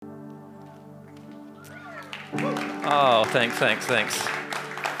Oh, thanks.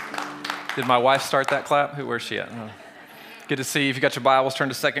 Did my wife start that clap? Where's she at? Oh. Good to see you. If you got your Bibles, turn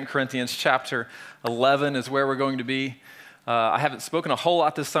to 2 Corinthians chapter 11 is where we're going to be. I haven't spoken a whole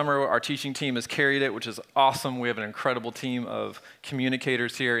lot this summer. Our teaching team has carried it, which is awesome. We have an incredible team of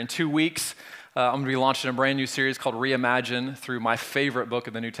communicators here. In 2 weeks, I'm going to be launching a brand new series called Reimagine through my favorite book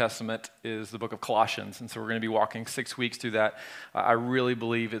of the New Testament is the book of Colossians. And so we're going to be walking 6 weeks through that. I really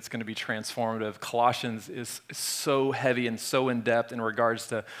believe it's going to be transformative. Colossians is so heavy and so in-depth in regards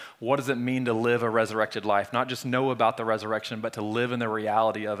to what does it mean to live a resurrected life, not just know about the resurrection, but to live in the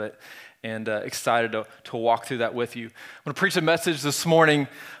reality of it. And excited to walk through that with you. I'm going to preach a message this morning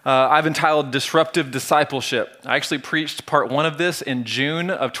I've entitled Disruptive Discipleship. I actually preached part 1 of this in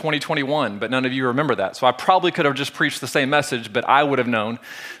June of 2021, but none of you remember that. So I probably could have just preached the same message, but I would have known.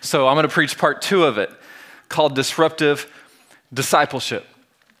 So I'm going to preach part 2 of it called Disruptive Discipleship.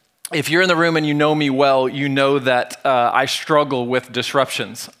 If you're in the room and you know me well, you know that I struggle with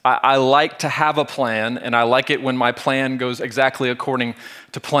disruptions. I like to have a plan, and I like it when my plan goes exactly according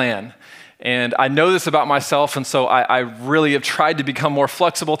to plan. And I know this about myself, and so I really have tried to become more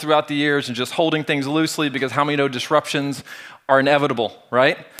flexible throughout the years and just holding things loosely because how many know disruptions are inevitable,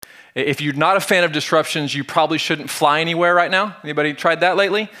 right? If you're not a fan of disruptions, you probably shouldn't fly anywhere right now. Anybody tried that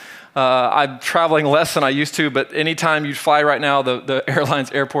lately? I'm traveling less than I used to, but anytime you fly right now, the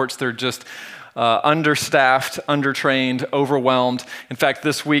airlines, airports, they're just understaffed, undertrained, overwhelmed. In fact,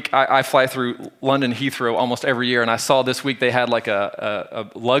 this week I fly through London Heathrow almost every year, and I saw this week they had like a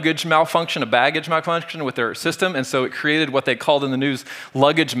luggage malfunction, a baggage malfunction with their system, and so it created what they called in the news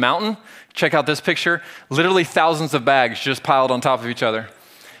luggage mountain. Check out this picture. Literally thousands of bags just piled on top of each other.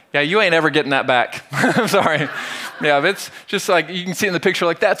 Yeah, you ain't ever getting that back. I'm sorry. Yeah, it's just like, you can see in the picture,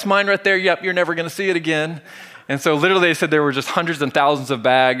 like, that's mine right there. Yep, you're never going to see it again. And so literally they said there were just hundreds and thousands of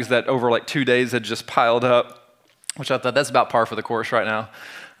bags that over like 2 days had just piled up, which I thought that's about par for the course right now.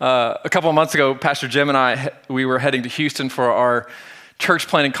 A couple of months ago, Pastor Jim and I, we were heading to Houston for our church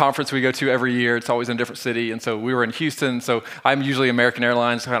planning conference we go to every year. It's always in a different city. And so we were in Houston. So I'm usually American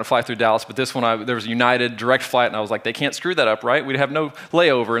Airlines, kind of fly through Dallas. But this one, there was a United direct flight. And I was like, they can't screw that up, right? We'd have no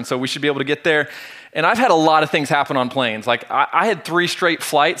layover. And so we should be able to get there. And I've had a lot of things happen on planes. Like I had 3 straight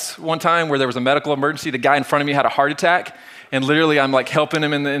flights one time where there was a medical emergency. The guy in front of me had a heart attack. And literally, I'm like helping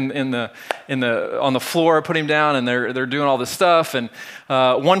him on the floor, put him down, and they're doing all this stuff. And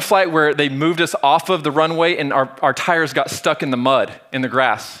one flight where they moved us off of the runway, and our tires got stuck in the mud, in the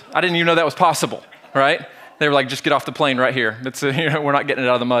grass. I didn't even know that was possible, right? They were like, just get off the plane right here. We're not getting it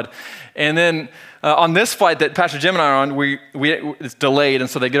out of the mud. And then on this flight that Pastor Jim and I are on, it's delayed, and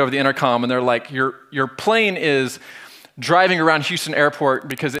so they get over the intercom, and they're like, your plane is driving around Houston Airport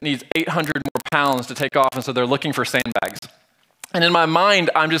because it needs 800 more pounds to take off, and so they're looking for sandbags. And in my mind,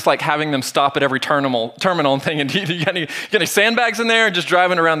 I'm just like having them stop at every terminal and thinking, you got any sandbags in there? And just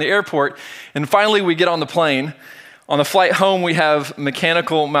driving around the airport. And finally, we get on the plane. On the flight home, we have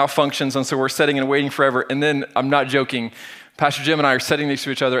mechanical malfunctions, and so we're sitting and waiting forever. And then, I'm not joking, Pastor Jim and I are sitting next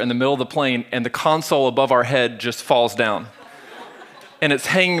to each other in the middle of the plane, and the console above our head just falls down. And it's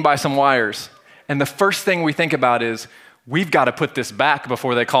hanging by some wires. And the first thing we think about is, we've got to put this back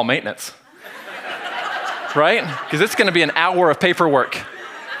before they call maintenance. Right? Because it's going to be an hour of paperwork.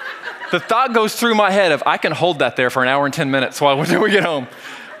 The thought goes through my head of, I can hold that there for an hour and 10 minutes while we get home.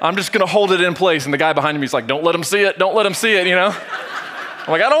 I'm just going to hold it in place. And the guy behind me is like, don't let him see it. Don't let him see it, you know?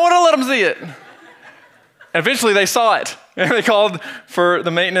 I'm like, I don't want to let him see it. And eventually they saw it. And they called for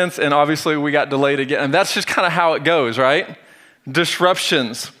the maintenance. And obviously we got delayed again. And that's just kind of how it goes, right?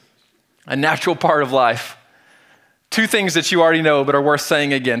 Disruptions, a natural part of life. 2 things that you already know but are worth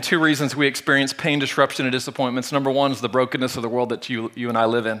saying again. 2 reasons we experience pain, disruption, and disappointments. Number 1 is the brokenness of the world that you and I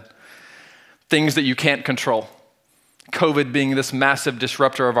live in. Things that you can't control. COVID being this massive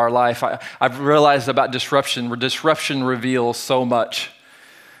disruptor of our life. I've realized about disruption, where disruption reveals so much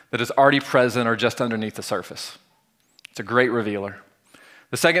that is already present or just underneath the surface. It's a great revealer.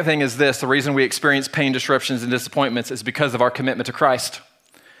 The second thing is this. The reason we experience pain, disruptions, and disappointments is because of our commitment to Christ.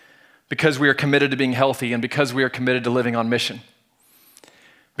 Because we are committed to being healthy and because we are committed to living on mission.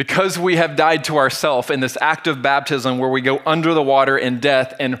 Because we have died to ourselves in this act of baptism where we go under the water in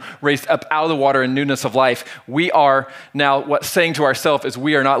death and raised up out of the water in newness of life, we are now saying to ourselves is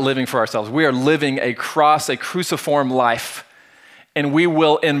we are not living for ourselves. We are living a cruciform life. And we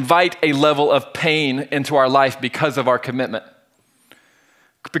will invite a level of pain into our life because of our commitment.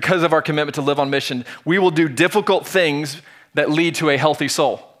 Because of our commitment to live on mission, we will do difficult things that lead to a healthy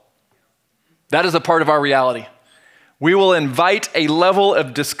soul. That is a part of our reality. We will invite a level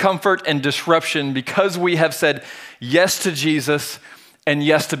of discomfort and disruption because we have said yes to Jesus and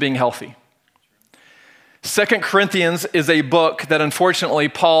yes to being healthy. 2 Corinthians is a book that unfortunately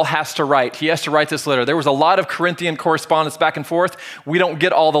Paul has to write. He has to write this letter. There was a lot of Corinthian correspondence back and forth. We don't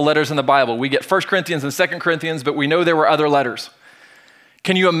get all the letters in the Bible. We get 1 Corinthians and 2 Corinthians, but we know there were other letters.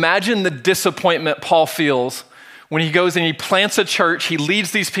 Can you imagine the disappointment Paul feels when he goes and he plants a church, he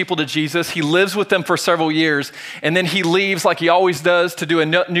leads these people to Jesus, he lives with them for several years, and then he leaves like he always does to do a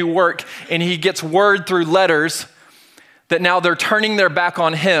new work, and he gets word through letters that now they're turning their back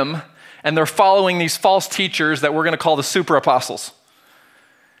on him, and they're following these false teachers that we're going to call the super apostles.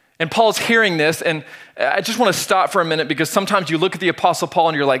 And Paul's hearing this, and I just want to stop for a minute because sometimes you look at the Apostle Paul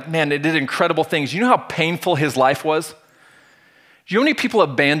and you're like, man, they did incredible things. You know how painful his life was? Do you know how many people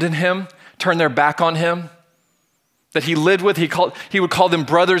abandoned him, turned their back on him, that he lived with? He would call them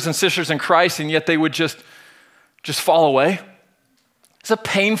brothers and sisters in Christ, and yet they would just fall away. It's a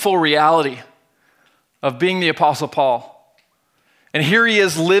painful reality of being the Apostle Paul. And here he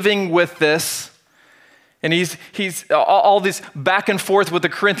is living with this, and he's all this back and forth with the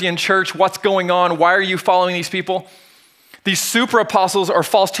Corinthian church. What's going on? Why are you following these people? These super apostles or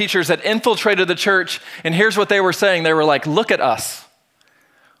false teachers that infiltrated the church, and here's what they were saying. They were like, look at us.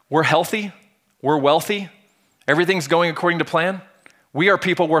 We're healthy. We're wealthy. Everything's going according to plan. We are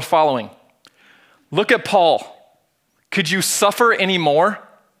people worth following. Look at Paul. Could you suffer any more?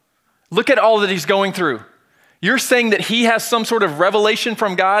 Look at all that he's going through. You're saying that he has some sort of revelation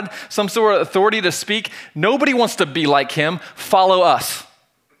from God, some sort of authority to speak. Nobody wants to be like him. Follow us.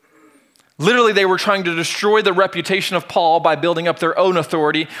 Literally, they were trying to destroy the reputation of Paul by building up their own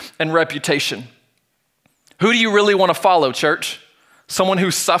authority and reputation. Who do you really want to follow, church? Someone who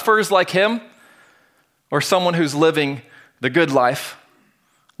suffers like him, or someone who's living the good life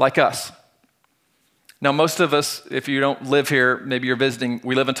like us? Now, most of us, if you don't live here, maybe you're visiting,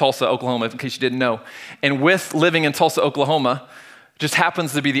 we live in Tulsa, Oklahoma, in case you didn't know. And with living in Tulsa, Oklahoma, just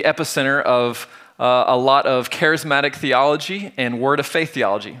happens to be the epicenter of a lot of charismatic theology and word of faith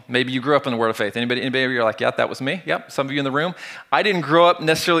theology. Maybe you grew up in the word of faith. Anybody you're like, yeah, that was me? Yep, some of you in the room. I didn't grow up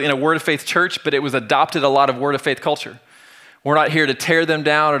necessarily in a word of faith church, but it was adopted a lot of word of faith culture. We're not here to tear them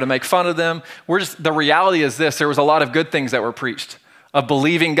down or to make fun of them. The reality is this: there was a lot of good things that were preached, of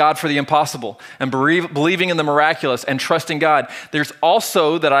believing God for the impossible and believing in the miraculous and trusting God. There's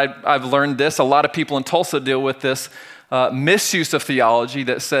also, that I've learned this, a lot of people in Tulsa deal with this misuse of theology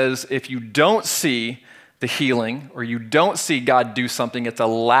that says if you don't see the healing or you don't see God do something, it's a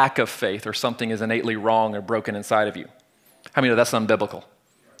lack of faith or something is innately wrong or broken inside of you. How many know that's unbiblical?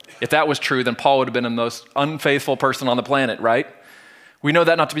 If that was true, then Paul would have been the most unfaithful person on the planet, right? We know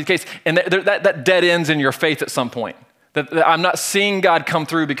that not to be the case. And that dead ends in your faith at some point. That I'm not seeing God come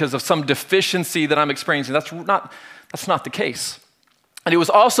through because of some deficiency that I'm experiencing. That's not the case. And it was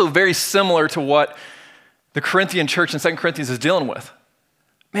also very similar to what the Corinthian church in 2 Corinthians is dealing with.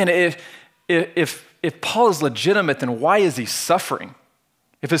 Man, if Paul is legitimate, then why is he suffering?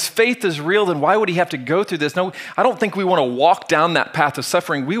 If his faith is real, then why would he have to go through this? No, I don't think we want to walk down that path of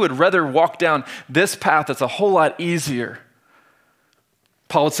suffering. We would rather walk down this path that's a whole lot easier.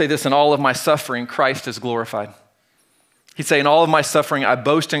 Paul would say this: in all of my suffering, Christ is glorified. He'd say, in all of my suffering, I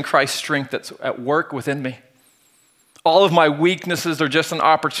boast in Christ's strength that's at work within me. All of my weaknesses are just an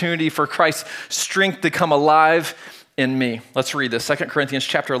opportunity for Christ's strength to come alive in me. Let's read this, 2 Corinthians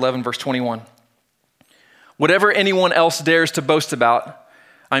chapter 11, verse 21. Whatever anyone else dares to boast about,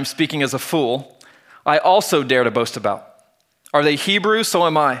 I'm speaking as a fool, I also dare to boast about. Are they Hebrews? So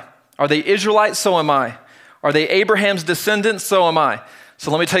am I. Are they Israelites? So am I. Are they Abraham's descendants? So am I. So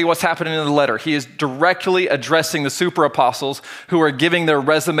let me tell you what's happening in the letter. He is directly addressing the super apostles who are giving their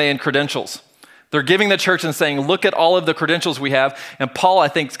resume and credentials. They're giving the church and saying, look at all of the credentials we have. And Paul, I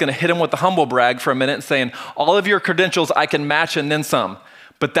think, is going to hit him with the humble brag for a minute and saying, all of your credentials I can match and then some.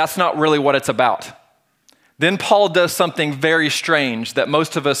 But that's not really what it's about. Then Paul does something very strange that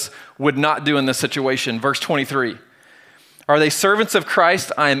most of us would not do in this situation. Verse 23. Are they servants of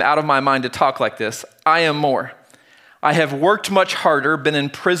Christ? I am out of my mind to talk like this. I am more. I have worked much harder, been in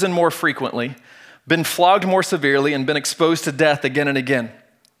prison more frequently, been flogged more severely, and been exposed to death again and again.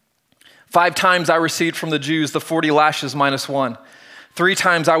 5 times I received from the Jews the 40 lashes minus 1. 3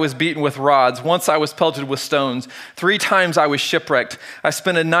 times I was beaten with rods. Once I was pelted with stones. 3 times I was shipwrecked. I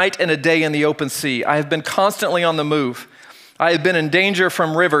spent a night and a day in the open sea. I have been constantly on the move. I have been in danger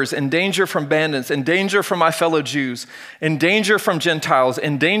from rivers, in danger from bandits, in danger from my fellow Jews, in danger from Gentiles,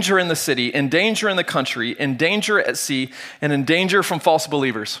 in danger in the city, in danger in the country, in danger at sea, and in danger from false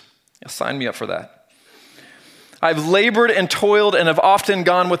believers. Sign me up for that. I've labored and toiled and have often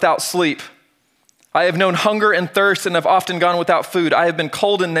gone without sleep. I have known hunger and thirst and have often gone without food. I have been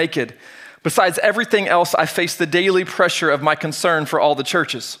cold and naked. Besides everything else, I face the daily pressure of my concern for all the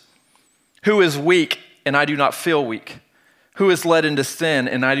churches. Who is weak? and I do not feel weak? Who is led into sin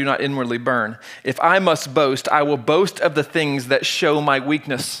and I do not inwardly burn? If I must boast, I will boast of the things that show my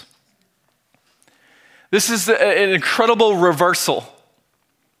weakness. This is an incredible reversal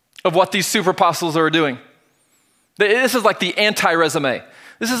of what these super apostles are doing. This is like the anti-resume.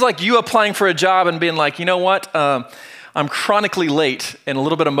 This is like you applying for a job and being like, you know what? I'm chronically late and a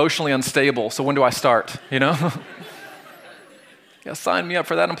little bit emotionally unstable, so when do I start, you know? Yeah, sign me up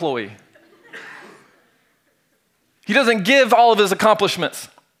for that employee. He doesn't give all of his accomplishments.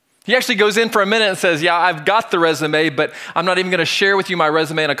 He actually goes in for a minute and says, yeah, I've got the resume, but I'm not even going to share with you my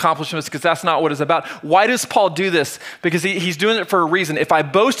resume and accomplishments because that's not what it's about. Why does Paul do this? Because he's doing it for a reason. If I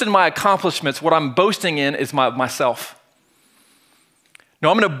boast in my accomplishments, what I'm boasting in is myself. No,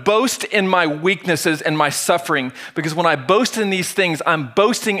 I'm going to boast in my weaknesses and my suffering, because when I boast in these things, I'm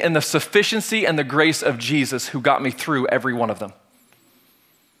boasting in the sufficiency and the grace of Jesus who got me through every one of them.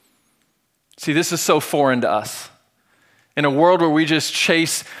 See, this is so foreign to us. In a world where we just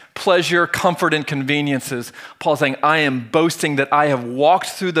chase pleasure, comfort, and conveniences, Paul's saying, I am boasting that I have walked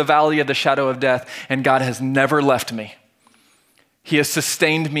through the valley of the shadow of death, and God has never left me. He has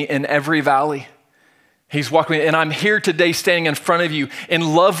sustained me in every valley. He's walked me, and I'm here today standing in front of you in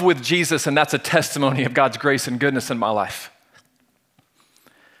love with Jesus, and that's a testimony of God's grace and goodness in my life.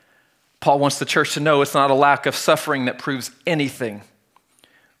 Paul wants the church to know it's not a lack of suffering that proves anything,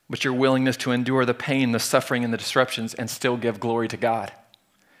 but your willingness to endure the pain, the suffering, and the disruptions and still give glory to God.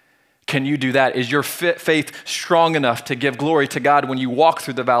 Can you do that? Is your faith strong enough to give glory to God when you walk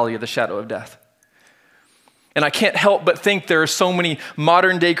through the valley of the shadow of death? And I can't help but think there are so many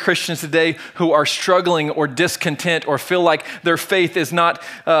modern day Christians today who are struggling or discontent or feel like their faith is not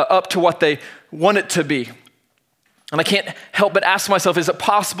up to what they want it to be. And I can't help but ask myself, is it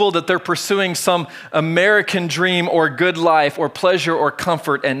possible that they're pursuing some American dream or good life or pleasure or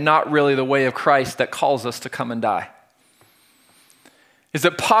comfort and not really the way of Christ that calls us to come and die? Is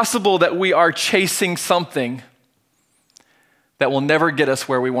it possible that we are chasing something that will never get us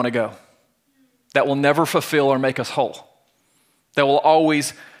where we want to go, that will never fulfill or make us whole, that will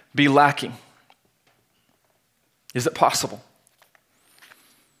always be lacking? Is it possible?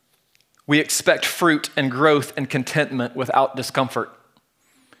 We expect fruit and growth and contentment without discomfort.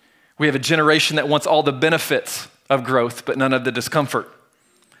 We have a generation that wants all the benefits of growth, but none of the discomfort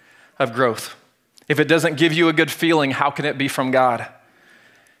of growth. If it doesn't give you a good feeling, how can it be from God?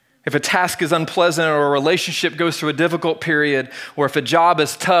 If a task is unpleasant or a relationship goes through a difficult period, or if a job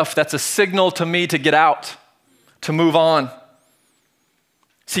is tough, that's a signal to me to get out, to move on.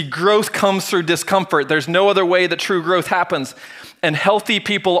 See, growth comes through discomfort. There's no other way that true growth happens. And healthy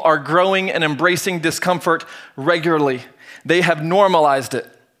people are growing and embracing discomfort regularly. They have normalized it.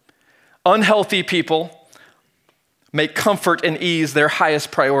 Unhealthy people make comfort and ease their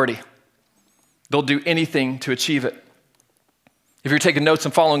highest priority. They'll do anything to achieve it. If you're taking notes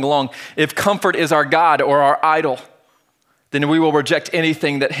and following along, if comfort is our God or our idol, then we will reject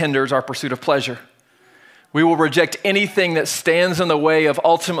anything that hinders our pursuit of pleasure. We will reject anything that stands in the way of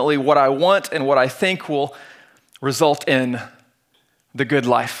ultimately what I want and what I think will result in the good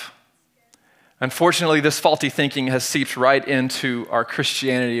life. Unfortunately, this faulty thinking has seeped right into our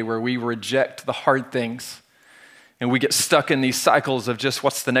Christianity, where we reject the hard things and we get stuck in these cycles of just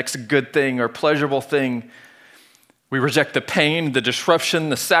what's the next good thing or pleasurable thing. We reject the pain, the disruption,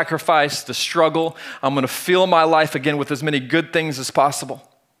 the sacrifice, the struggle. I'm going to fill my life again with as many good things as possible.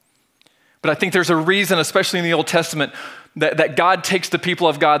 But I think there's a reason, especially in the Old Testament, that God takes the people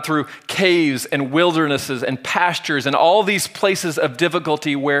of God through caves and wildernesses and pastures and all these places of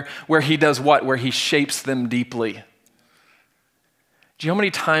difficulty where he does what? Where he shapes them deeply. Do you know how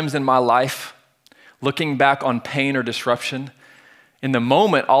many times in my life, looking back on pain or disruption, in the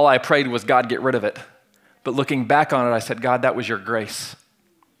moment, all I prayed was, God, get rid of it. But looking back on it, I said, God, that was your grace.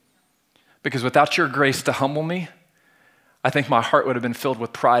 Because without your grace to humble me, I think my heart would have been filled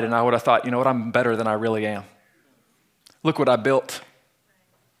with pride, and I would have thought, you know what, I'm better than I really am. Look what I built.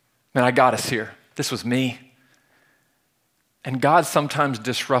 Man, I got us here. This was me. And God sometimes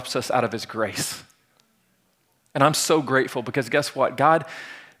disrupts us out of his grace. And I'm so grateful, because guess what? God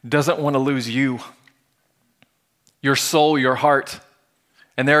doesn't want to lose you, your soul, your heart.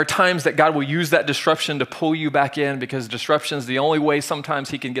 And there are times that God will use that disruption to pull you back in, because disruption is the only way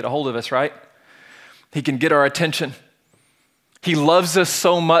sometimes he can get a hold of us, right? He can get our attention. He loves us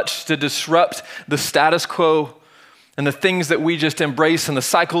so much to disrupt the status quo and the things that we just embrace and the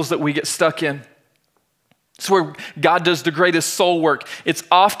cycles that we get stuck in. It's where God does the greatest soul work. It's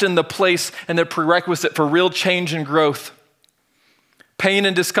often the place and the prerequisite for real change and growth. Pain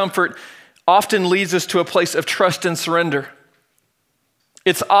and discomfort often leads us to a place of trust and surrender.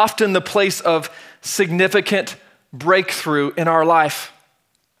 It's often the place of significant breakthrough in our life.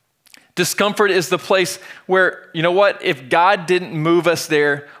 Discomfort is the place where, you know what, if God didn't move us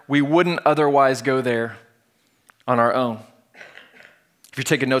there, we wouldn't otherwise go there on our own. If you're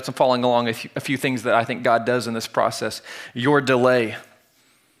taking notes and following along, a few things that I think God does in this process. Your delay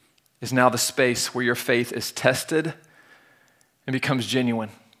is now the space where your faith is tested and becomes genuine.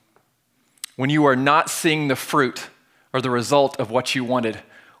 When you are not seeing the fruit or the result of what you wanted,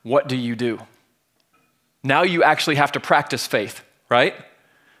 what do? Now you actually have to practice faith, right?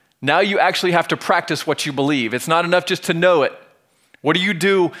 Now you actually have to practice what you believe. It's not enough just to know it. What do you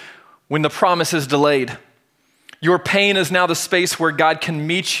do when the promise is delayed? Your pain is now the space where God can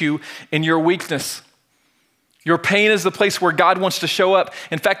meet you in your weakness. Your pain is the place where God wants to show up.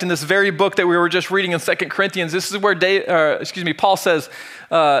 In fact, in this very book that we were just reading in 2 Corinthians, this is where Paul says,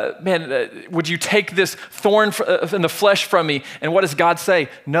 would you take this thorn in the flesh from me? And what does God say?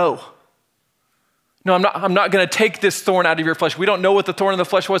 No, I'm not going to take this thorn out of your flesh. We don't know what the thorn in the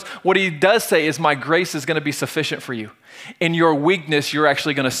flesh was. What he does say is my grace is going to be sufficient for you. In your weakness, you're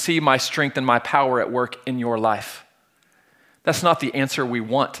actually going to see my strength and my power at work in your life. That's not the answer we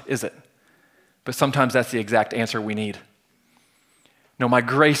want, is it? But sometimes that's the exact answer we need. No, my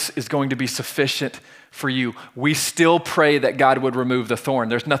grace is going to be sufficient for you. We still pray that God would remove the thorn.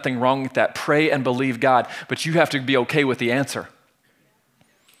 There's nothing wrong with that. Pray and believe God, but you have to be okay with the answer.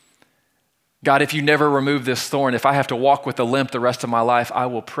 God, if you never remove this thorn, if I have to walk with a limp the rest of my life, I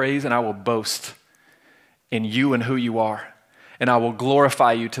will praise and I will boast in you and who you are, and I will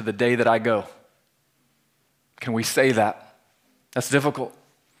glorify you to the day that I go. Can we say that? That's difficult.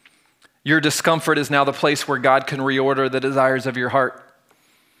 Your discomfort is now the place where God can reorder the desires of your heart.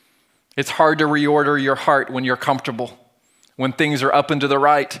 It's hard to reorder your heart when you're comfortable, when things are up and to the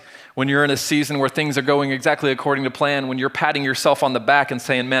right, when you're in a season where things are going exactly according to plan, when you're patting yourself on the back and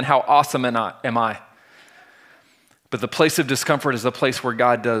saying, man, how awesome am I? But the place of discomfort is the place where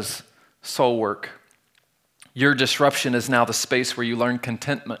God does soul work. Your disruption is now the space where you learn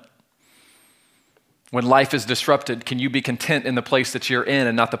contentment. When life is disrupted, can you be content in the place that you're in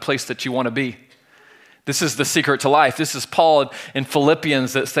and not the place that you want to be? This is the secret to life. This is Paul in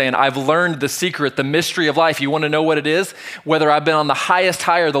Philippians that's saying, I've learned the secret, the mystery of life. You want to know what it is? Whether I've been on the highest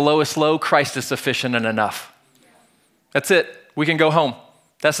high or the lowest low, Christ is sufficient and enough. That's it. We can go home.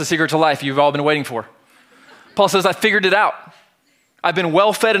 That's the secret to life you've all been waiting for. Paul says, I figured it out. I've been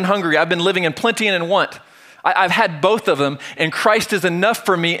well fed and hungry. I've been living in plenty and in want. I've had both of them, and Christ is enough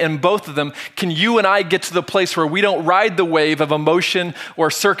for me in both of them. Can you and I get to the place where we don't ride the wave of emotion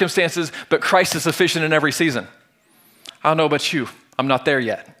or circumstances, but Christ is sufficient in every season? I don't know about you. I'm not there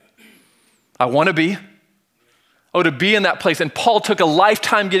yet. I want to be. Oh, to be in that place. And Paul took a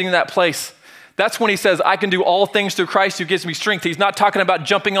lifetime getting to that place. That's when he says, I can do all things through Christ who gives me strength. He's not talking about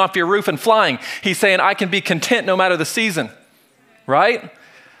jumping off your roof and flying. He's saying, I can be content no matter the season, right?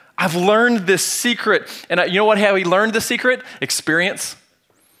 I've learned this secret. And you know how he learned the secret? Experience.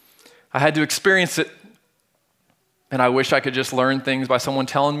 I had to experience it. And I wish I could just learn things by someone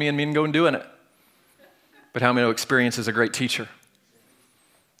telling me and me going and doing it. But how many know experience is a great teacher?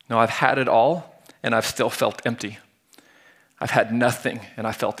 No, I've had it all and I've still felt empty. I've had nothing and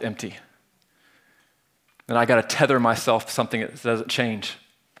I felt empty. And I got to tether myself to something that doesn't change.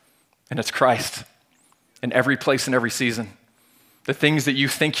 And it's Christ in every place and every season. The things that you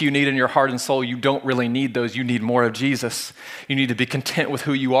think you need in your heart and soul, you don't really need those. You need more of Jesus. You need to be content with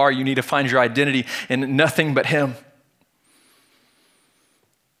who you are. You need to find your identity in nothing but him.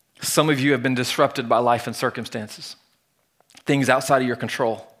 Some of you have been disrupted by life and circumstances, things outside of your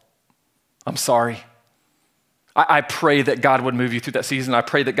control. I'm sorry. I pray that God would move you through that season. I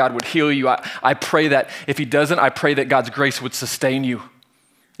pray that God would heal you. I pray that if he doesn't, I pray that God's grace would sustain you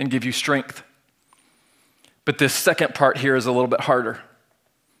and give you strength. But this second part here is a little bit harder.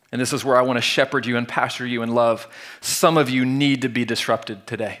 And this is where I want to shepherd you and pastor you in love. Some of you need to be disrupted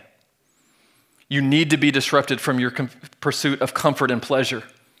today. You need to be disrupted from your pursuit of comfort and pleasure.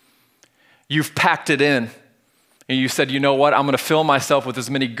 You've packed it in and you said, you know what? I'm going to fill myself with as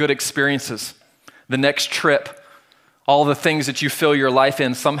many good experiences. The next trip, all the things that you fill your life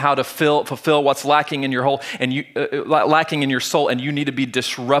in somehow to fulfill what's lacking in your whole and lacking in your soul, and you need to be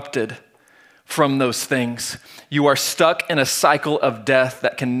disrupted from those things. You are stuck in a cycle of death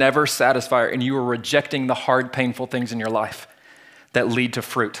that can never satisfy, and you are rejecting the hard, painful things in your life that lead to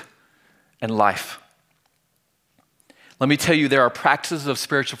fruit and life. Let me tell you, there are practices of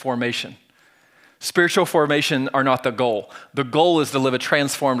spiritual formation. Spiritual formation are not the goal. The goal is to live a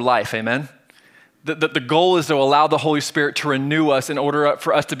transformed life, amen? The goal is to allow the Holy Spirit to renew us in order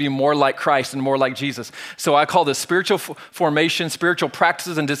for us to be more like Christ and more like Jesus. So I call this spiritual formation, spiritual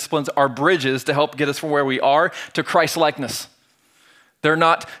practices and disciplines are bridges to help get us from where we are to Christ likeness. They're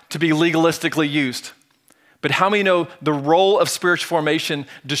not to be legalistically used. But how many know the role of spiritual formation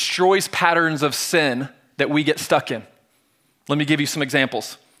destroys patterns of sin that we get stuck in? Let me give you some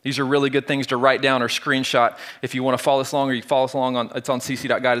examples. These are really good things to write down or screenshot if you want to follow us along, or you follow us along it's on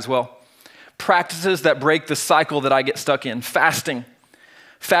cc.guide as well. Practices that break the cycle that I get stuck in. Fasting.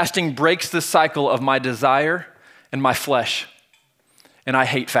 Fasting breaks the cycle of my desire and my flesh. And I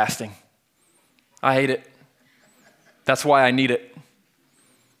hate fasting. I hate it. That's why I need it.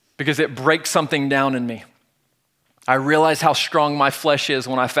 Because it breaks something down in me. I realize how strong my flesh is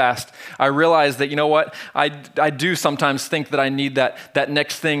when I fast. I realize that, you know what, I do sometimes think that I need that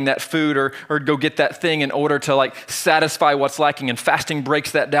next thing, that food, or go get that thing in order to like satisfy what's lacking, and fasting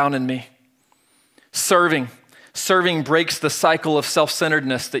breaks that down in me. Serving breaks the cycle of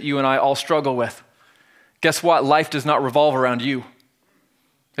self-centeredness that you and I all struggle with. Guess what? Life does not revolve around you.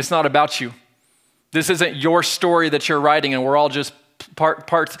 It's not about you. This isn't your story that you're writing, and we're all just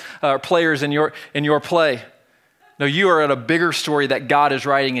players in your play. No, you are at a bigger story that God is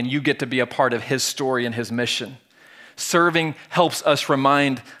writing, and you get to be a part of his story and his mission. Serving helps us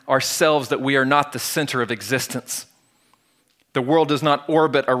remind ourselves that we are not the center of existence. The world does not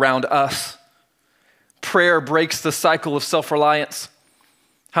orbit around us. Prayer breaks the cycle of self-reliance.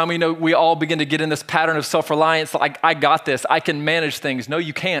 How many know we all begin to get in this pattern of self-reliance? Like, I got this, I can manage things. No,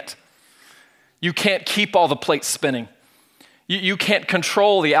 you can't. You can't keep all the plates spinning. You can't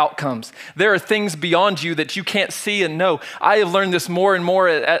control the outcomes. There are things beyond you that you can't see and know. I have learned this more and more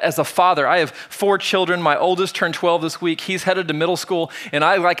as a father. I have 4 children. My oldest turned 12 this week. He's headed to middle school, and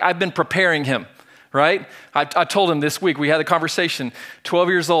I've been preparing him, right? I told him this week, we had a conversation, 12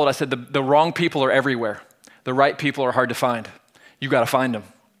 years old, I said, the wrong people are everywhere. The right people are hard to find. You got to find them.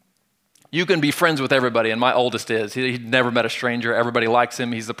 You can be friends with everybody, and my oldest is. He'd never met a stranger. Everybody likes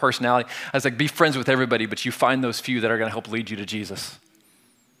him. He's the personality. I was like, be friends with everybody, but you find those few that are going to help lead you to Jesus,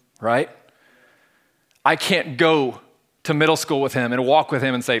 right? I can't go to middle school with him and walk with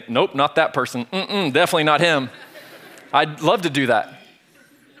him and say, nope, not that person. Definitely not him. I'd love to do that.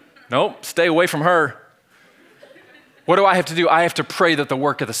 Nope, stay away from her. What do I have to do? I have to pray that the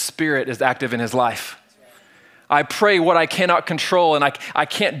work of the Spirit is active in his life. I pray what I cannot control, and I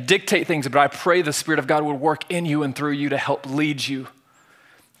can't dictate things, but I pray the Spirit of God would work in you and through you to help lead you,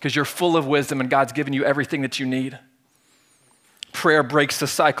 because you're full of wisdom and God's given you everything that you need. Prayer breaks the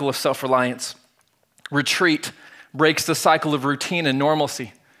cycle of self-reliance. Retreat breaks the cycle of routine and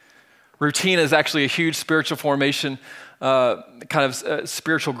normalcy. Routine is actually a huge spiritual formation,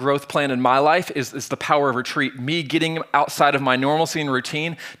 spiritual growth plan in my life is the power of retreat. Me getting outside of my normalcy and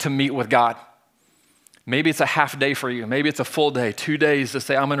routine to meet with God. Maybe it's a half day for you. Maybe it's a full day, 2 days to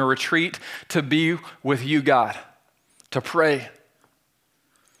say, I'm going to retreat to be with you, God, to pray,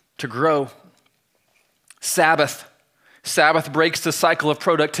 to grow. Sabbath breaks the cycle of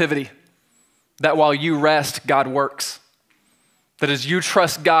productivity. That while you rest, God works. That as you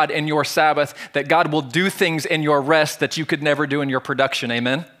trust God in your Sabbath, that God will do things in your rest that you could never do in your production,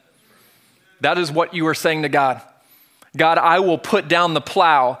 amen? That is what you are saying to God. God, I will put down the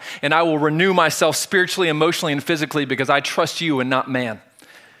plow and I will renew myself spiritually, emotionally, and physically because I trust you and not man.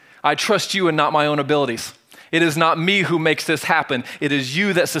 I trust you and not my own abilities. It is not me who makes this happen. It is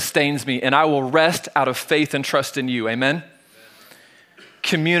you that sustains me, and I will rest out of faith and trust in you, amen?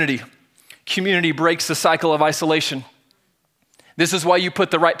 Community. Community breaks the cycle of isolation. This is why you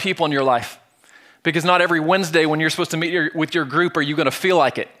put the right people in your life, because not every Wednesday when you're supposed to meet with your group are you going to feel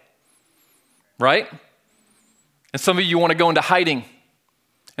like it, right? And some of you want to go into hiding,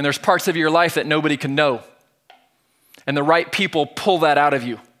 and there's parts of your life that nobody can know. And the right people pull that out of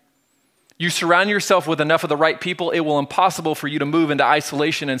you. You surround yourself with enough of the right people, it will be impossible for you to move into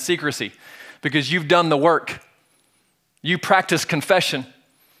isolation and secrecy because you've done the work. You practice confession.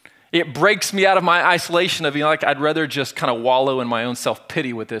 It breaks me out of my isolation of being like, I'd rather just kind of wallow in my own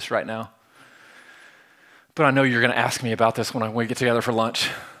self-pity with this right now. But I know you're going to ask me about this when we get together for lunch,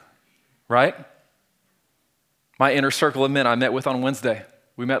 right? My inner circle of men I met with on Wednesday.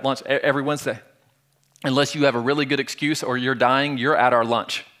 We met lunch every Wednesday. Unless you have a really good excuse or you're dying, you're at our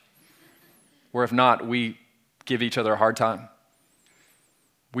lunch. Or if not, we give each other a hard time.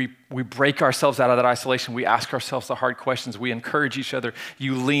 We break ourselves out of that isolation. We ask ourselves the hard questions. We encourage each other.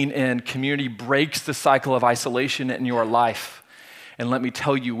 You lean in. Community breaks the cycle of isolation in your life. And let me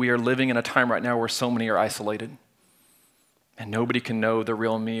tell you, we are living in a time right now where so many are isolated. And nobody can know the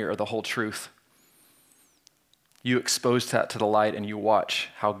real me or the whole truth. You expose that to the light and you watch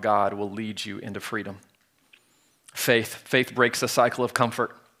how God will lead you into freedom. Faith breaks the cycle of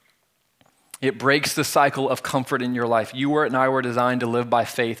comfort. It breaks the cycle of comfort in your life. You and I were designed to live by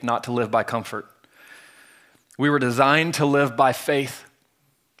faith, not to live by comfort. We were designed to live by faith.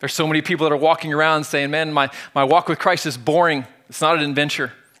 There's so many people that are walking around saying, man, my walk with Christ is boring. It's not an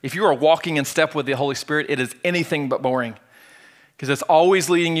adventure. If you are walking in step with the Holy Spirit, it is anything but boring. Because it's always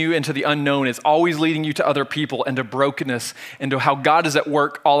leading you into the unknown. It's always leading you to other people and to brokenness and to how God is at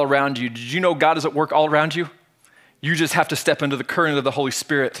work all around you. Did you know God is at work all around you? You just have to step into the current of the Holy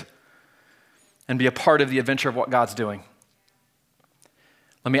Spirit and be a part of the adventure of what God's doing.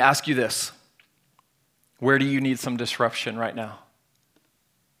 Let me ask you this. Where do you need some disruption right now?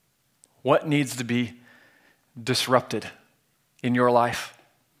 What needs to be disrupted in your life?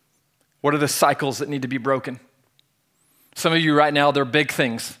 What are the cycles that need to be broken? Some of you right now, they're big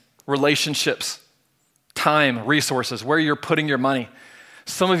things, relationships, time, resources, where you're putting your money.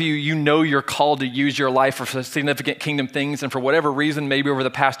 Some of you, you know you're called to use your life for significant kingdom things, and for whatever reason, maybe over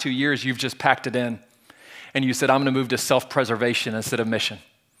the past 2 years, you've just packed it in. And you said, I'm gonna move to self-preservation instead of mission.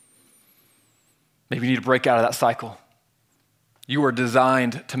 Maybe you need to break out of that cycle. You were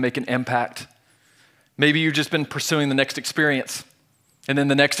designed to make an impact. Maybe you've just been pursuing the next experience, and then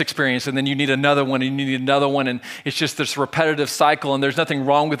the next experience, and then you need another one, and you need another one, and it's just this repetitive cycle, and there's nothing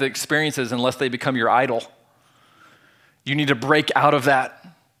wrong with the experiences unless they become your idol. You need to break out of that.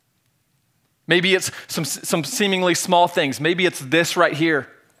 Maybe it's some seemingly small things. Maybe it's this right here.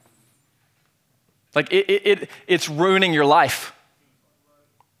 Like it's ruining your life.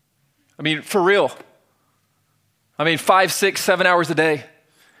 I mean, for real. I mean, 5, 6, 7 hours a day.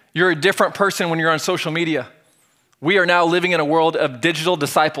 You're a different person when you're on social media. We are now living in a world of digital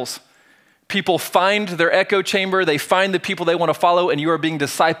disciples. People find their echo chamber, they find the people they want to follow, and you are being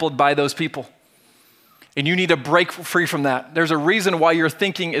discipled by those people. And you need to break free from that. There's a reason why your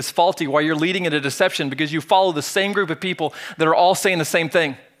thinking is faulty, why you're leading into deception, because you follow the same group of people that are all saying the same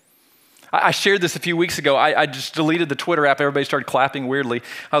thing. I shared this a few weeks ago. I just deleted the Twitter app. Everybody started clapping weirdly.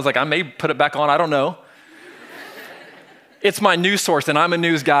 I was like, I may put it back on. I don't know. It's my news source, and I'm a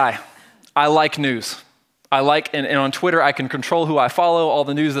news guy. I like news. And on Twitter, I can control who I follow, all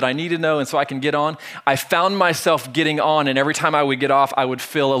the news that I need to know, and so I can get on. I found myself getting on, and every time I would get off, I would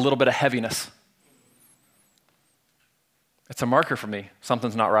feel a little bit of heaviness. It's a marker for me.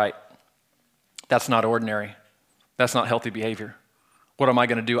 Something's not right. That's not ordinary. That's not healthy behavior. What am I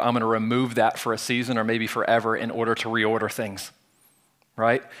going to do? I'm going to remove that for a season or maybe forever in order to reorder things,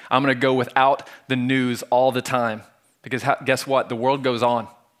 right? I'm going to go without the news all the time because guess what? The world goes on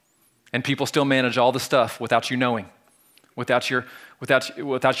and people still manage all the stuff without you knowing, without your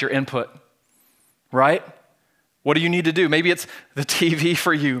input, right? What do you need to do? Maybe it's the TV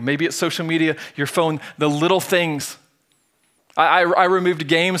for you. Maybe it's social media, your phone, the little things. I removed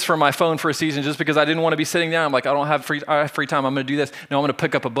games from my phone for a season just because I didn't want to be sitting down. I'm like, I have free time. I'm going to do this. No, I'm going to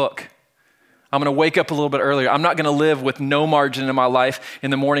pick up a book. I'm going to wake up a little bit earlier. I'm not going to live with no margin in my life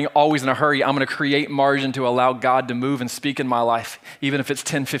in the morning, always in a hurry. I'm going to create margin to allow God to move and speak in my life, even if it's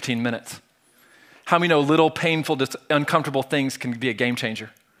 10, 15 minutes. How many know little painful, uncomfortable things can be a game changer?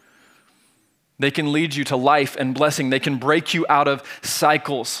 They can lead you to life and blessing. They can break you out of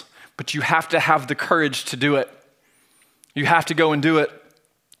cycles, but you have to have the courage to do it. You have to go and do it.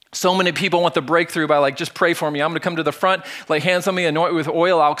 So many people want the breakthrough by like, just pray for me. I'm going to come to the front, lay hands on me, anoint me with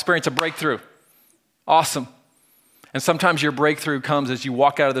oil. I'll experience a breakthrough. Awesome. And sometimes your breakthrough comes as you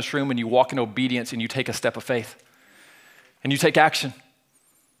walk out of this room and you walk in obedience and you take a step of faith and you take action.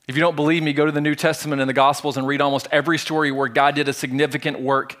 If you don't believe me, go to the New Testament and the Gospels and read almost every story where God did a significant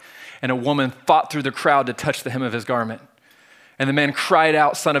work and a woman fought through the crowd to touch the hem of his garment. And the man cried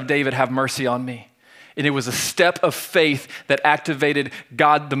out, Son of David, have mercy on me. And it was a step of faith that activated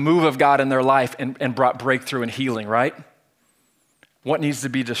God, the move of God in their life and brought breakthrough and healing, right? What needs to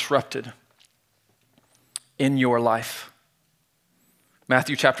be disrupted in your life?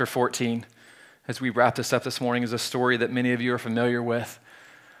 Matthew chapter 14, as we wrap this up this morning, is a story that many of you are familiar with.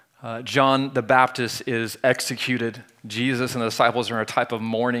 John the Baptist is executed. Jesus and the disciples are in a type of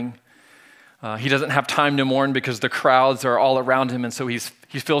mourning. He doesn't have time to mourn because the crowds are all around him, and so he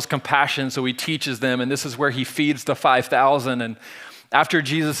feels compassion, so he teaches them, and this is where he feeds the 5,000. And after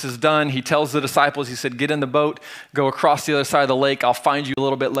Jesus is done, he tells the disciples, he said, get in the boat, go across the other side of the lake. I'll find you a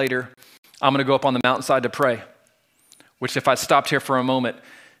little bit later. I'm going to go up on the mountainside to pray, which if I stopped here for a moment,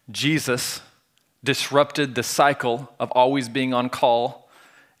 Jesus disrupted the cycle of always being on call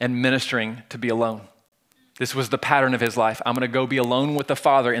and ministering to be alone. This was the pattern of his life. I'm going to go be alone with the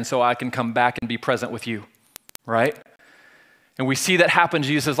Father, and so I can come back and be present with you, right? And we see that happen in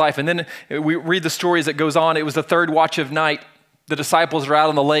Jesus' life. And then we read the stories that goes on. It was the third watch of night. The disciples are out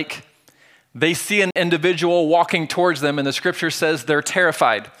on the lake. They see an individual walking towards them, and the scripture says they're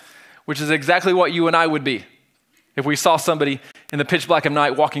terrified, which is exactly what you and I would be if we saw somebody in the pitch black of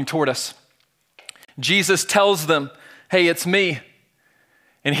night walking toward us. Jesus tells them, hey, it's me.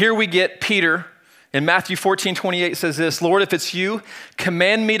 And here we get Peter. In Matthew 14:28 says this, Lord, if it's you,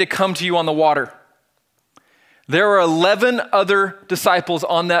 command me to come to you on the water. There are 11 other disciples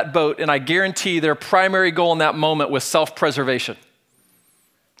on that boat, and I guarantee their primary goal in that moment was self-preservation.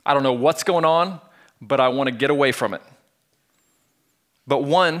 I don't know what's going on, but I want to get away from it. But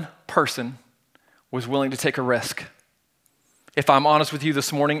one person was willing to take a risk. If I'm honest with you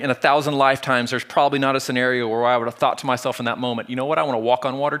this morning, in 1,000 lifetimes, there's probably not a scenario where I would have thought to myself in that moment, you know what, I want to walk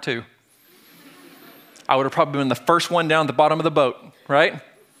on water too. I would have probably been the first one down at the bottom of the boat, right?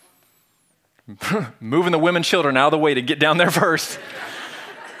 Moving the women and children out of the way to get down there first.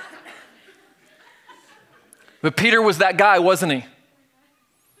 But Peter was that guy, wasn't he?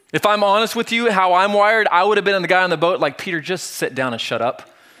 If I'm honest with you, how I'm wired, I would have been the guy on the boat like, Peter, just sit down and shut up.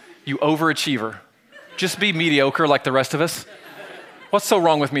 You overachiever. Just be mediocre like the rest of us. What's so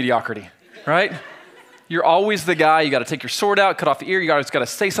wrong with mediocrity, right? You're always the guy, you got to take your sword out, cut off the ear, you got to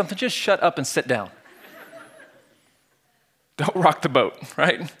say something, just shut up and sit down. Don't rock the boat,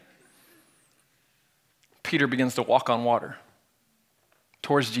 right? Peter begins to walk on water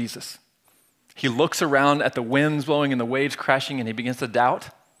towards Jesus. He looks around at the winds blowing and the waves crashing, and he begins to doubt,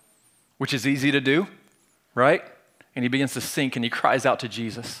 which is easy to do, right? And he begins to sink, and he cries out to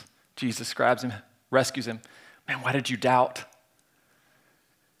Jesus. Jesus grabs him, rescues him. Man, why did you doubt?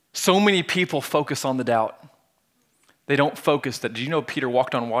 So many people focus on the doubt. They don't focus that, did you know Peter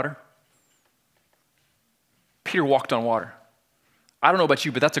walked on water? Peter walked on water. I don't know about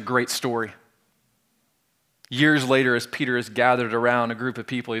you, but that's a great story. Years later, as Peter is gathered around a group of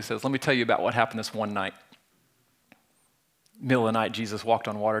people, he says, let me tell you about what happened this one night. Middle of the night, Jesus walked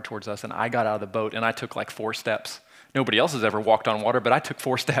on water towards us, and I got out of the boat, and I took like 4 steps. Nobody else has ever walked on water, but I took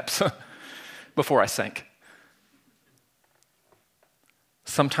 4 steps before I sank.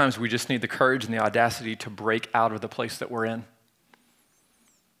 Sometimes we just need the courage and the audacity to break out of the place that we're in,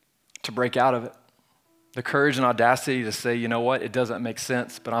 to break out of it. The courage and audacity to say, you know what, it doesn't make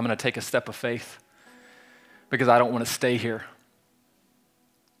sense, but I'm going to take a step of faith because I don't want to stay here.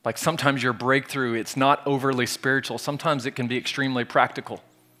 Like sometimes your breakthrough, it's not overly spiritual. Sometimes it can be extremely practical.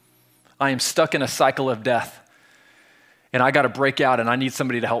 I am stuck in a cycle of death, and I got to break out, and I need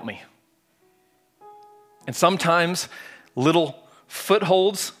somebody to help me. And sometimes little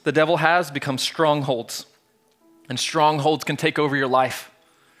footholds the devil has become strongholds, and strongholds can take over your life.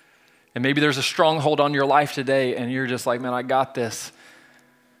 And maybe there's a stronghold on your life today, and you're just like, man, I got this.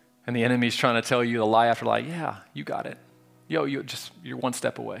 And the enemy's trying to tell you the lie after lie. Yeah, you got it. You're one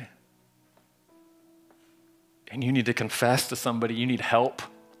step away. And you need to confess to somebody. You need help.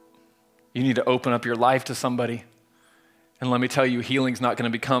 You need to open up your life to somebody. And let me tell you, healing's not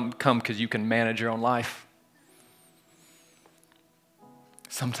going to come because you can manage your own life.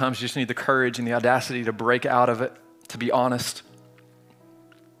 Sometimes you just need the courage and the audacity to break out of it, to be honest.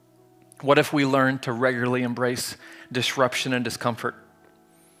 What if we learn to regularly embrace disruption and discomfort?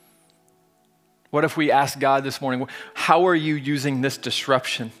 What if we ask God this morning, how are you using this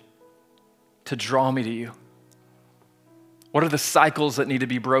disruption to draw me to you? What are the cycles that need to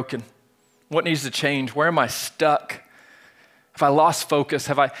be broken? What needs to change? Where am I stuck? Have I lost focus?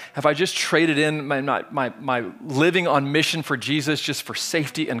 Have I just traded in my living on mission for Jesus just for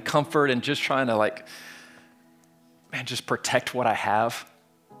safety and comfort and just trying to just protect what I have?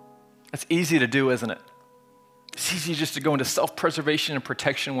 It's easy to do, isn't it? It's easy just to go into self-preservation and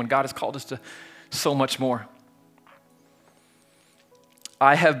protection when God has called us to so much more.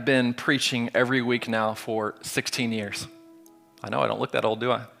 I have been preaching every week now for 16 years. I know I don't look that old,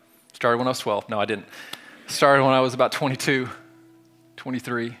 do I? Started when I was 12. No, I didn't. Started when I was about 22,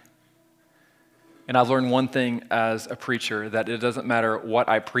 23. And I've learned one thing as a preacher, that it doesn't matter what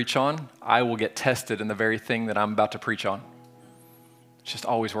I preach on, I will get tested in the very thing that I'm about to preach on. It just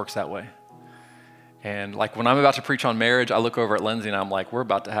always works that way. And like when I'm about to preach on marriage, I look over at Lindsay and I'm like, we're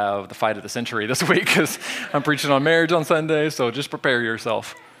about to have the fight of the century this week because I'm preaching on marriage on Sunday, so just prepare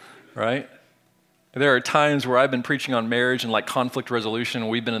yourself, right? There are times where I've been preaching on marriage and like conflict resolution,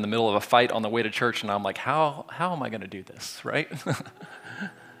 and we've been in the middle of a fight on the way to church, and I'm like, how am I going to do this, right?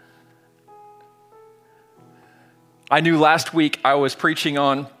 I knew last week I was preaching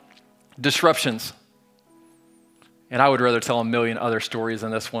on disruptions. And I would rather tell a million other stories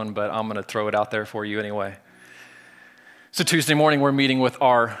than this one, but I'm going to throw it out there for you anyway. So Tuesday morning, we're meeting with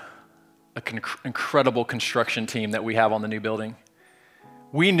our incredible construction team that we have on the new building.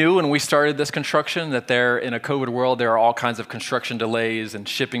 We knew when we started this construction that in a COVID world, there are all kinds of construction delays and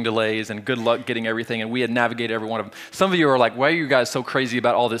shipping delays and good luck getting everything, and we had navigated every one of them. Some of you are like, why are you guys so crazy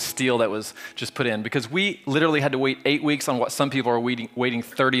about all this steel that was just put in? Because we literally had to wait 8 weeks on what some people are waiting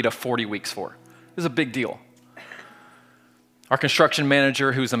 30 to 40 weeks for. This is a big deal. Our construction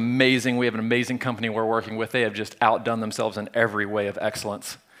manager, who's amazing, we have an amazing company we're working with, they have just outdone themselves in every way of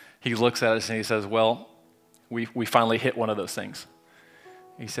excellence. He looks at us and he says, well, we finally hit one of those things.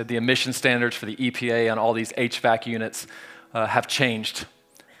 He said the emission standards for the EPA on all these HVAC units have changed.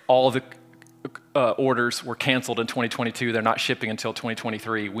 All the orders were canceled in 2022. They're not shipping until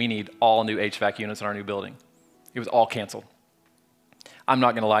 2023. We need all new HVAC units in our new building. It was all canceled. I'm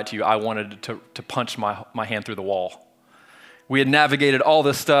not going to lie to you. I wanted to punch my hand through the wall. We had navigated all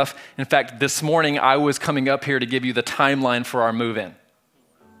this stuff. In fact, this morning I was coming up here to give you the timeline for our move-in.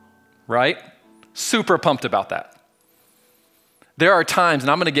 Right? Super pumped about that. There are times,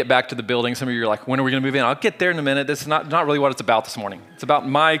 and I'm going to get back to the building. Some of you are like, when are we going to move in? I'll get there in a minute. This is not really what it's about this morning. It's about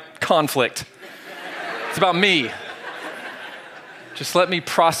my conflict. It's about me. Just let me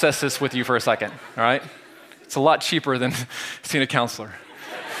process this with you for a second, all right? It's a lot cheaper than seeing a counselor.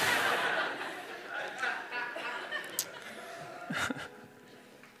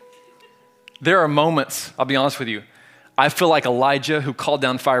 There are moments, I'll be honest with you, I feel like Elijah who called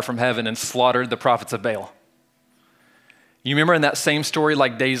down fire from heaven and slaughtered the prophets of Baal. You remember in that same story,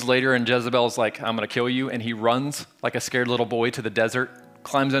 like days later, and Jezebel's like, I'm going to kill you, and he runs like a scared little boy to the desert,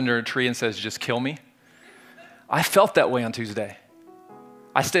 climbs under a tree and says, just kill me. I felt that way on Tuesday.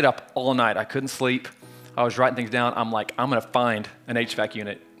 I stayed up all night. I couldn't sleep. I was writing things down. I'm like, I'm going to find an HVAC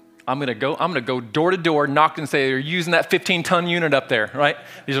unit. I'm going to go door to door, knock and say, you're using that 15-ton unit up there, right?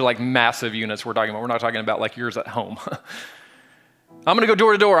 These are like massive units we're talking about. We're not talking about like yours at home. I'm going to go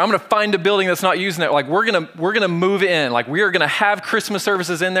door to door. I'm going to find a building that's not using it. Like we're going to move in. Like we are going to have Christmas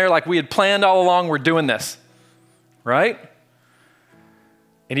services in there like we had planned all along. We're doing this, right?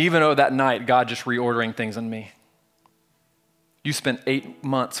 And even though that night, God just reordering things in me. You spent 8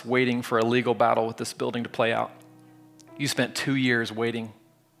 months waiting for a legal battle with this building to play out. You spent 2 years waiting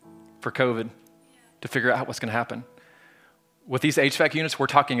for COVID to figure out what's going to happen. With these HVAC units, we're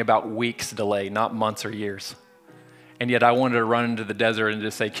talking about weeks delay, not months or years. And yet I wanted to run into the desert and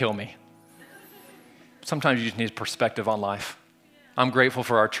just say, kill me. Sometimes you just need perspective on life. I'm grateful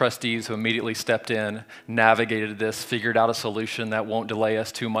for our trustees who immediately stepped in, navigated this, figured out a solution that won't delay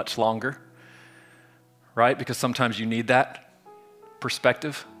us too much longer, right? Because sometimes you need that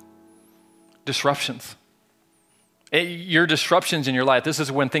perspective. Disruptions. Your disruptions in your life, this is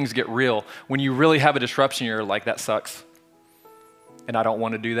when things get real. When you really have a disruption, you're like, that sucks. And I don't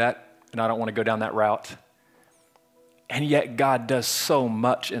want to do that, and I don't want to go down that route. And yet God does so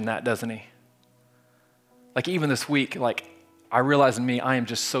much in that, doesn't he? Like even this week, like I realize in me, I am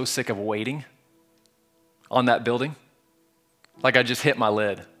just so sick of waiting on that building. Like I just hit my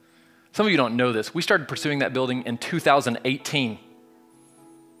lid. Some of you don't know this. We started pursuing that building in 2018.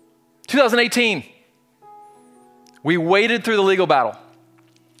 2018. We waded through the legal battle.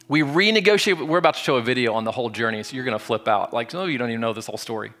 We renegotiated. We're about to show a video on the whole journey, so you're going to flip out. Like, some of you don't even know this whole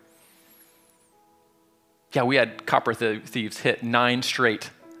story. Yeah, we had copper thieves hit 9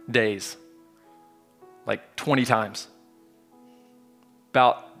 straight days, like 20 times.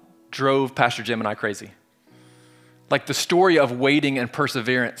 Drove Pastor Jim and I crazy. Like the story of waiting and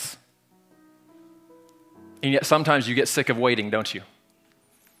perseverance. And yet sometimes you get sick of waiting, don't you?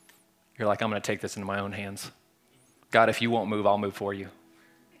 You're like, I'm going to take this into my own hands. God, if you won't move, I'll move for you.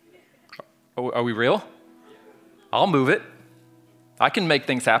 Are we real? I'll move it. I can make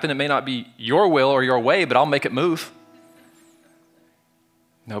things happen. It may not be your will or your way, but I'll make it move.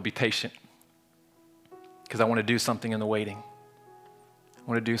 No, be patient. Because I want to do something in the waiting. I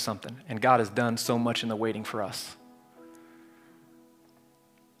want to do something. And God has done so much in the waiting for us.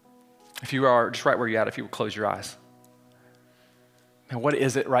 If you are just right where you're at, if you would close your eyes. And what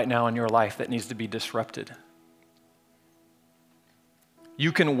is it right now in your life that needs to be disrupted?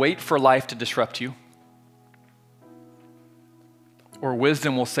 You can wait for life to disrupt you. Or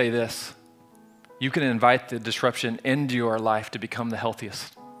wisdom will say this: you can invite the disruption into your life to become the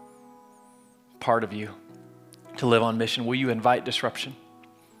healthiest part of you, to live on mission. Will you invite disruption?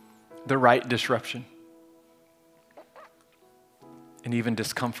 The right disruption. And even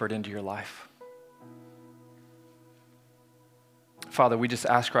discomfort into your life. Father, we just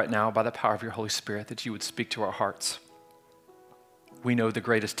ask right now by the power of your Holy Spirit that you would speak to our hearts. We know the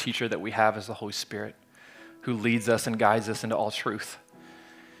greatest teacher that we have is the Holy Spirit, who leads us and guides us into all truth.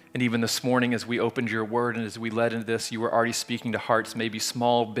 And even this morning as we opened your word and as we led into this, you were already speaking to hearts, maybe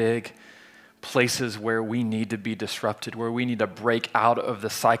small, big, places where we need to be disrupted, where we need to break out of the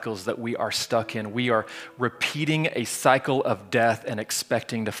cycles that we are stuck in. We are repeating a cycle of death and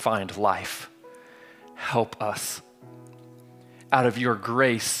expecting to find life. Help us. Out of your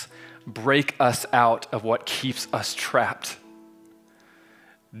grace, break us out of what keeps us trapped.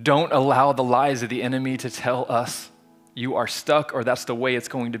 Don't allow the lies of the enemy to tell us you are stuck or that's the way it's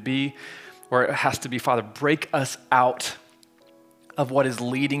going to be or it has to be. Father, break us out of what is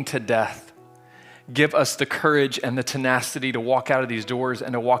leading to death. Give us the courage and the tenacity to walk out of these doors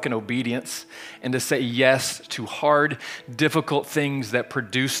and to walk in obedience and to say yes to hard, difficult things that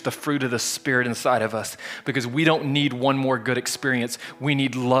produce the fruit of the Spirit inside of us, because we don't need one more good experience. We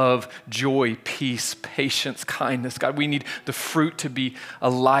need love, joy, peace, patience, kindness. God, we need the fruit to be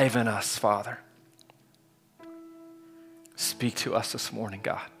alive in us, Father. Speak to us this morning,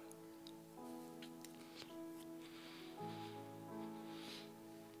 God.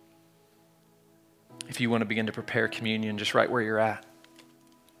 If you want to begin to prepare communion, just right where you're at.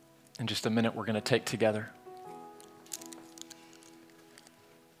 In just a minute, we're going to take together.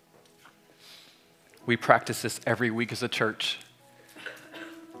 We practice this every week as a church.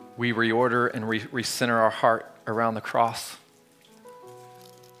 We reorder and recenter our heart around the cross.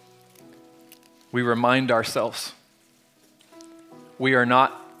 We remind ourselves we are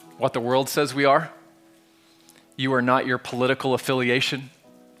not what the world says we are. You are not your political affiliation.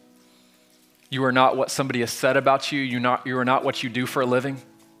 You are not what somebody has said about you. You are not what you do for a living.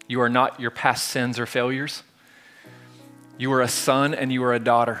 You are not your past sins or failures. You are a son and you are a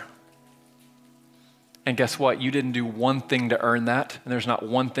daughter. And guess what? You didn't do one thing to earn that, and there's not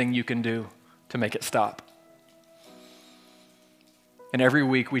one thing you can do to make it stop. And every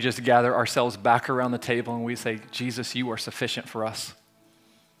week we just gather ourselves back around the table and we say, Jesus, you are sufficient for us.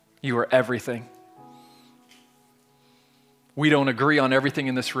 You are everything. We don't agree on everything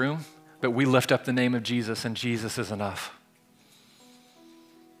in this room, but we lift up the name of Jesus, and Jesus is enough.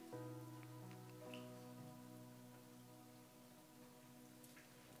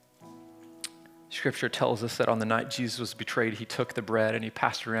 Scripture tells us that on the night Jesus was betrayed, he took the bread and he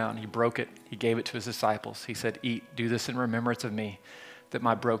passed it around, he broke it, he gave it to his disciples. He said, eat, do this in remembrance of me, that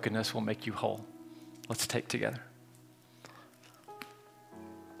my brokenness will make you whole. Let's take together.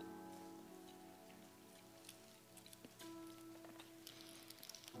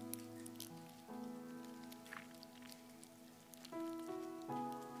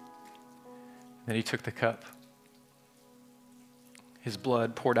 Then he took the cup. His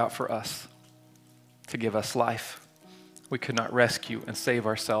blood poured out for us to give us life. We could not rescue and save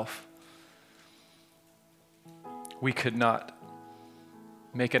ourselves. We could not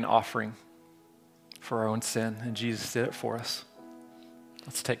make an offering for our own sin, and Jesus did it for us.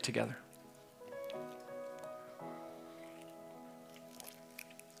 Let's take together.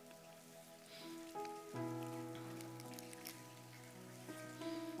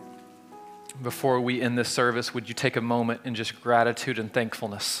 Before we end this service, would you take a moment in just gratitude and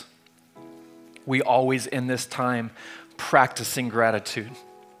thankfulness? We always end this time practicing gratitude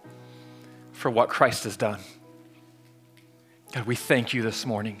for what Christ has done. God, we thank you this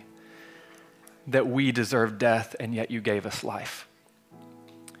morning that we deserve death and yet you gave us life.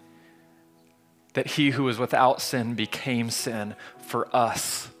 That he who was without sin became sin for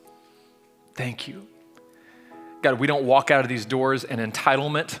us. Thank you. God, we don't walk out of these doors in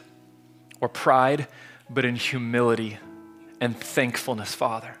entitlement or pride, but in humility and thankfulness,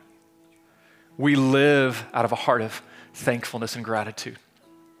 Father. We live out of a heart of thankfulness and gratitude,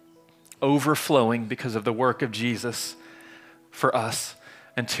 overflowing because of the work of Jesus for us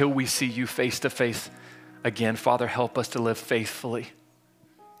until we see you face to face again. Father, help us to live faithfully.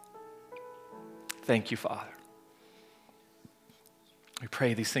 Thank you, Father. We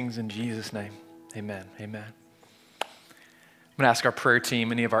pray these things in Jesus' name. Amen. Amen. I'm going to ask our prayer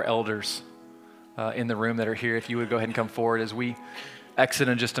team, any of our elders in the room that are here, if you would go ahead and come forward as we exit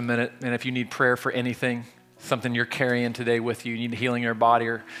in just a minute. And if you need prayer for anything, something you're carrying today with you, you need healing in your body,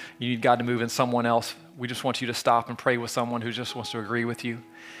 or you need God to move in someone else, we just want you to stop and pray with someone who just wants to agree with you.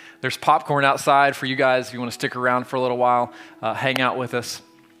 There's popcorn outside for you guys if you want to stick around for a little while, hang out with us.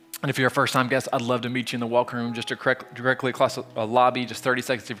 And if you're a first-time guest, I'd love to meet you in the welcome room, just directly across a lobby, just 30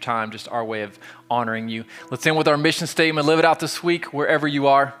 seconds of your time, just our way of honoring you. Let's end with our mission statement. Live it out this week, wherever you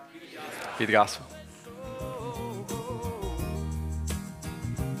are. Be the gospel.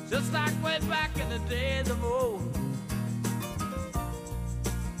 Just like way back in the days of old.